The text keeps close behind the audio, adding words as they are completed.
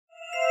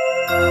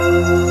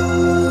So,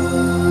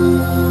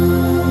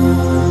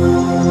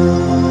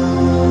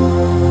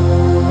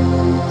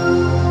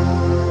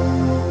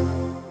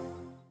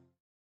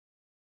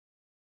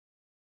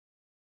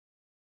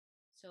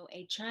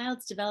 a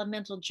child's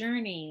developmental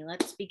journey.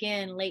 Let's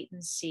begin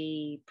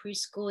latency,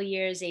 preschool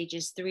years,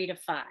 ages 3 to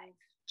 5.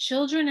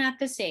 Children at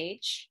this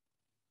age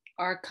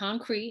are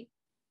concrete.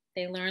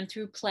 They learn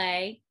through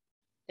play.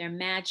 They're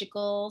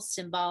magical,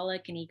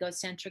 symbolic, and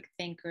egocentric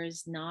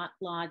thinkers, not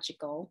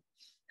logical.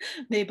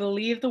 They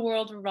believe the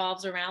world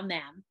revolves around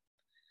them.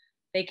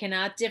 They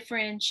cannot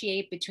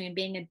differentiate between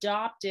being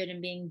adopted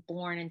and being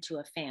born into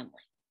a family.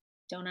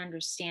 Don't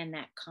understand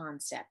that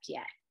concept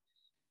yet.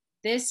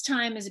 This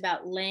time is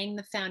about laying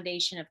the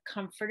foundation of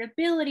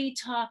comfortability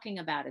talking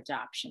about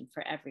adoption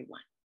for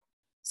everyone.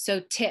 So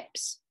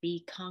tips: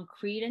 be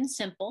concrete and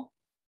simple.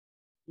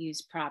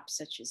 Use props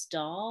such as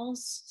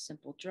dolls,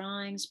 simple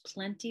drawings,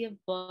 plenty of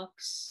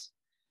books.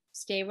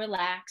 Stay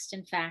relaxed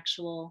and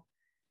factual.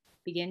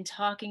 Begin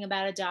talking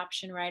about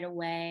adoption right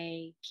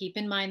away. Keep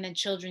in mind that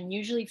children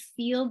usually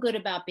feel good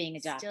about being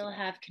adopted, still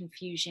have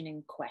confusion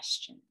and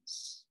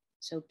questions.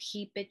 So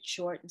keep it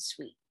short and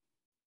sweet.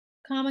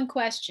 Common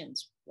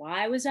questions: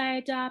 why was I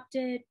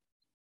adopted?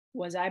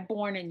 Was I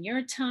born in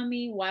your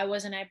tummy? Why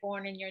wasn't I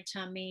born in your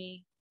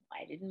tummy?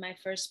 Why didn't my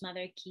first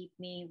mother keep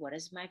me? What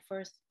does my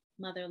first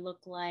mother look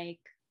like?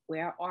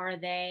 Where are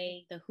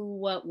they? The who,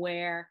 what,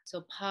 where.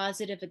 So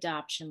positive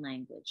adoption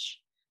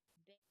language.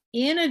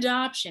 In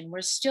adoption,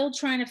 we're still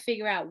trying to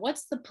figure out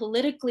what's the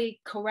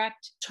politically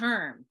correct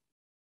term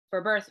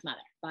for birth mother.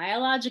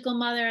 Biological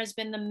mother has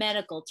been the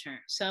medical term.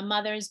 Some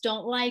mothers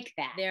don't like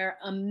that. They're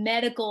a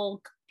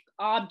medical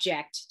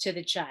object to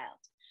the child.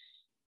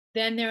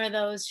 Then there are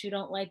those who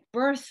don't like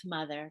birth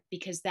mother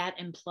because that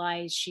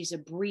implies she's a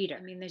breeder.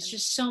 I mean, there's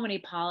just so many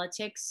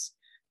politics.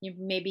 You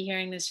may be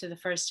hearing this for the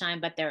first time,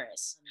 but there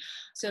is.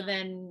 So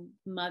then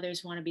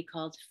mothers want to be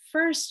called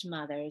first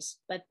mothers,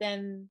 but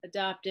then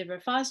adoptive or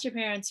foster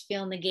parents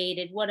feel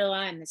negated. What do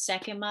I'm the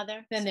second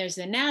mother? Then there's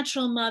the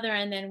natural mother.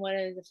 And then what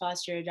does the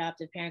foster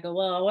adoptive parent go?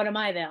 Well, what am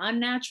I, the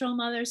unnatural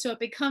mother? So it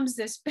becomes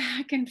this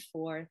back and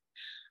forth.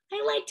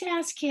 I like to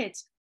ask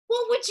kids,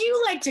 what would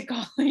you like to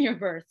call your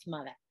birth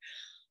mother?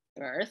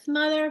 Birth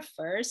mother,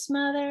 first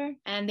mother.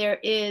 And there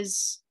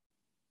is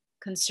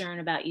concern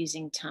about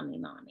using tummy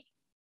mommy.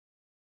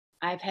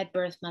 I've had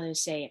birth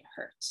mothers say it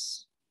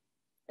hurts,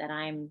 that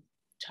I'm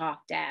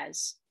talked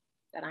as,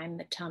 that I'm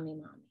the tummy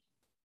mommy.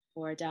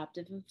 For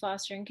adoptive and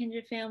foster and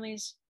kindred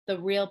families, the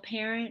real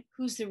parent,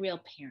 who's the real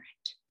parent?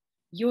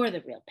 You're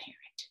the real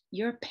parent.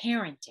 You're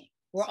parenting.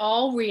 We're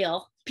all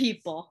real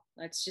people.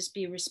 Let's just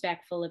be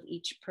respectful of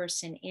each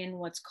person in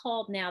what's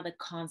called now the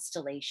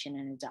constellation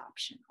in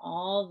adoption.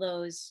 All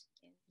those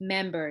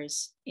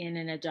members in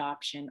an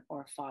adoption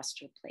or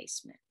foster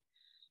placement.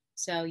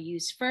 So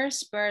use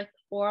first, birth,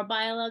 or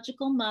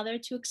biological mother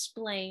to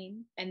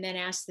explain, and then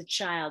ask the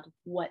child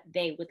what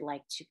they would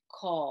like to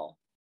call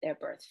their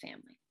birth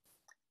family.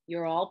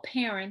 You're all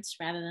parents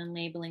rather than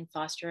labeling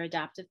foster or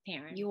adoptive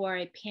parent. You are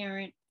a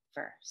parent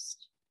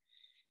first.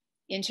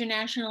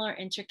 International or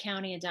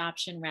intercounty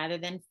adoption rather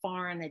than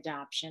foreign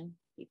adoption.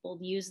 People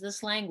use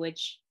this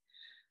language.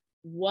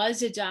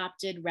 Was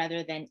adopted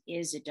rather than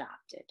is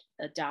adopted.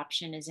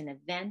 Adoption is an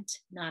event,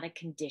 not a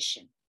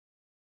condition.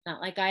 Not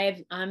like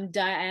I'm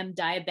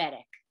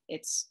diabetic.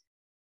 It's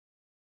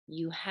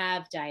you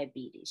have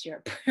diabetes.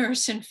 You're a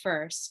person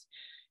first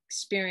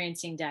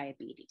experiencing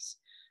diabetes.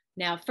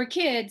 Now for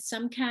kids,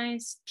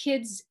 sometimes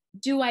kids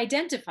do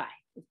identify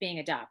with being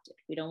adopted.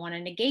 We don't want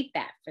to negate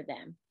that for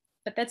them,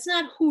 but that's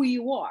not who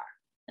you are.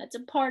 That's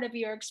a part of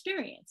your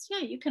experience. Yeah,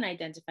 you can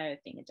identify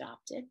with being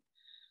adopted.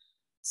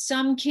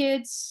 Some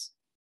kids,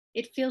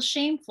 it feels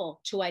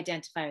shameful to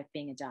identify with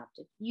being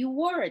adopted. You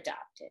were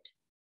adopted.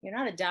 You're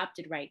not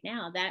adopted right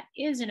now. That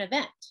is an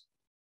event.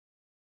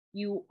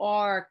 You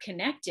are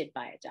connected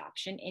by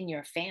adoption in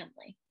your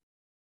family.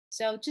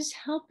 So just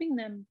helping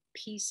them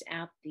piece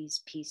out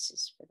these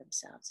pieces for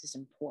themselves is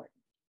important.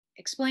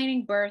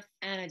 Explaining birth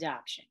and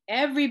adoption.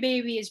 Every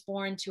baby is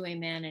born to a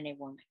man and a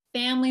woman.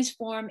 Families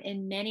form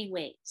in many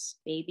ways.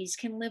 Babies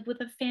can live with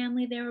a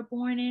family they were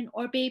born in,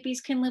 or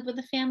babies can live with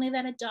a family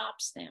that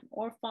adopts them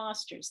or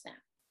fosters them.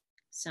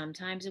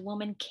 Sometimes a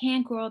woman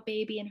can't grow a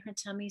baby in her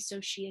tummy, so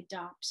she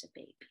adopts a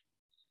baby.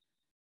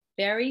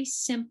 Very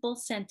simple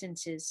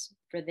sentences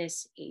for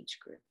this age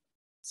group.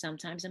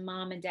 Sometimes a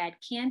mom and dad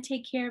can't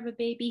take care of a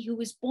baby who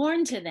was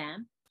born to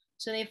them,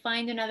 so they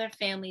find another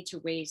family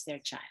to raise their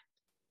child.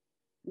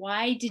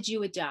 Why did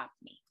you adopt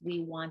me? We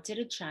wanted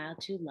a child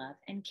to love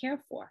and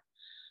care for.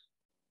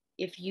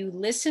 If you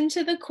listen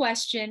to the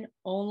question,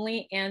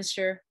 only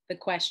answer the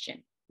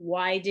question.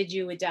 Why did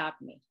you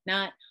adopt me?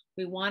 Not,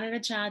 we wanted a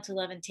child to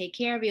love and take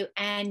care of you,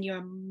 and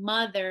your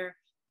mother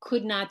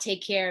could not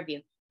take care of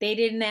you. They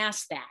didn't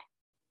ask that.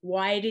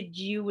 Why did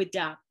you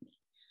adopt me?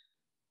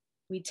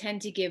 We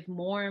tend to give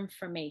more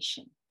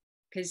information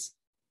because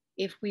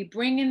if we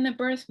bring in the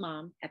birth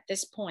mom at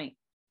this point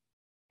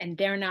and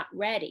they're not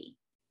ready,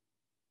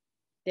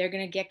 they're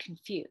going to get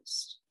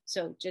confused.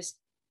 So just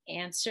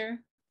answer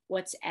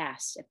what's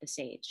asked at this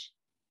age.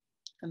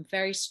 I'm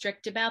very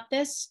strict about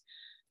this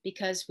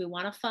because we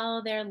want to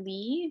follow their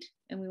lead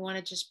and we want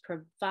to just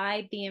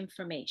provide the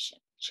information.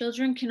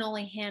 Children can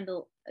only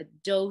handle a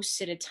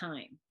dose at a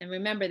time. And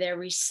remember, they're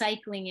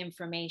recycling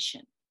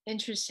information.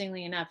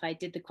 Interestingly enough, I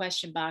did the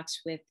question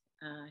box with,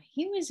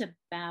 he was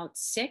about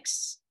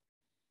 6.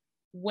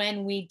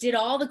 When we did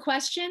all the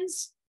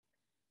questions,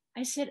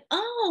 I said,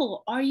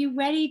 "Oh, are you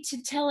ready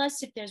to tell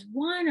us if there's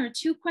 1 or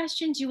 2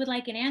 questions you would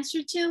like an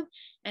answer to?"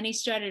 And he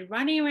started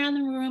running around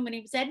the room and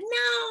he said, "No,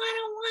 I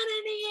don't want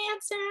any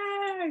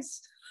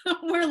answers."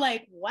 We're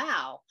like,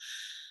 wow.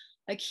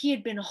 Like he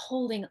had been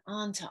holding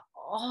on to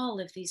all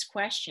of these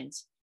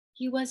questions.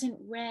 He wasn't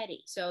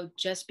ready. So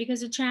just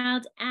because a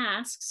child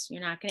asks,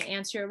 you're not going to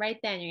answer it right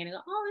then. You're going to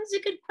go, "Oh, this is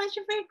a good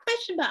question for your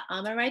question, but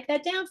I'm going to write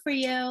that down for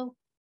you.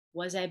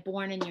 Was I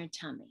born in your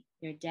tummy?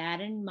 Your dad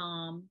and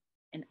mom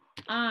and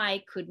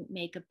I couldn't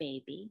make a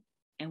baby,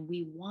 and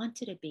we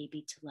wanted a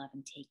baby to love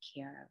and take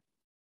care of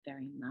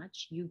very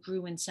much. You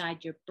grew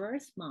inside your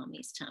birth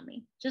mommy's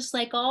tummy, just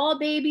like all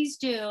babies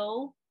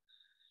do.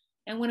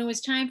 And when it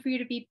was time for you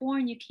to be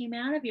born, you came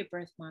out of your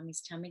birth mommy's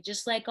tummy,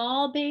 just like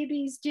all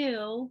babies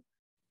do.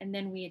 And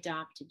then we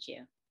adopted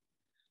you."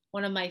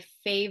 One of my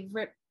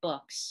favorite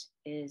books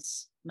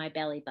is My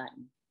Belly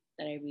Button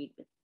that I read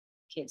with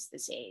kids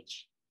this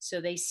age. So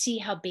they see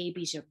how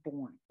babies are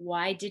born.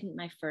 Why didn't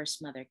my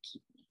first mother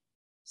keep me?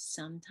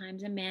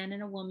 Sometimes a man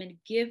and a woman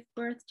give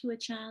birth to a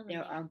child.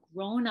 There are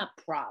grown-up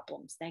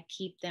problems that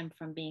keep them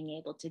from being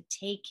able to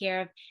take care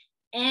of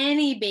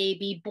any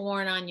baby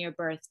born on your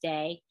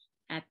birthday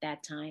at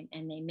that time,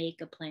 and they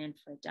make a plan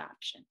for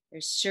adoption.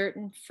 There's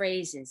certain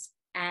phrases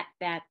at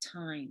that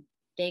time.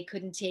 They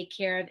couldn't take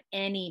care of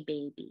any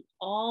baby.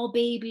 All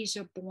babies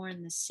are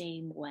born the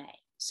same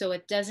way. So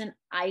it doesn't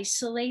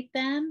isolate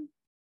them.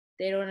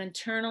 They don't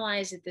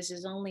internalize that this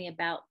is only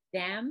about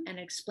them, and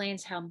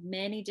explains how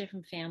many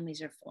different families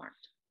are formed.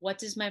 What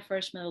does my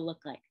first mother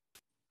look like?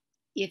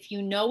 If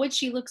you know what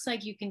she looks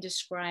like, you can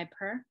describe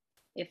her.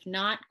 If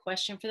not,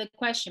 question for the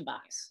question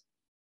box.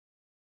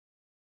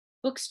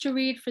 Books to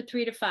read for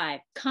 3 to 5.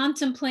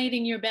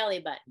 Contemplating Your Belly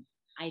Button.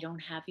 I Don't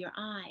Have Your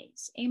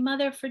Eyes. A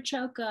Mother for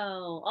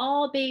Choco.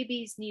 All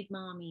babies need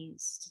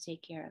mommies to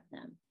take care of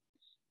them.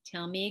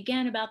 Tell Me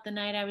Again About the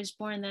Night I Was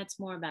Born. That's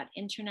more about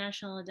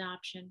international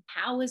adoption.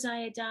 How was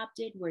I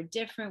adopted? We're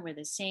different. We're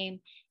the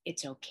same.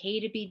 It's okay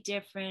to be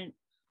different.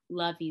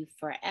 Love You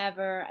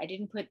Forever. I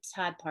didn't put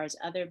Todd Parr's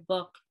other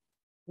book,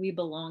 We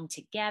Belong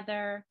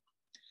Together.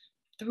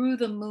 Through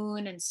the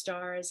Moon and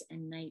Stars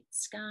and Night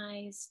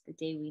Skies. The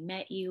Day We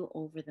Met You,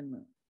 Over the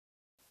Moon.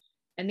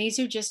 And these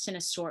are just an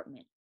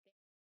assortment.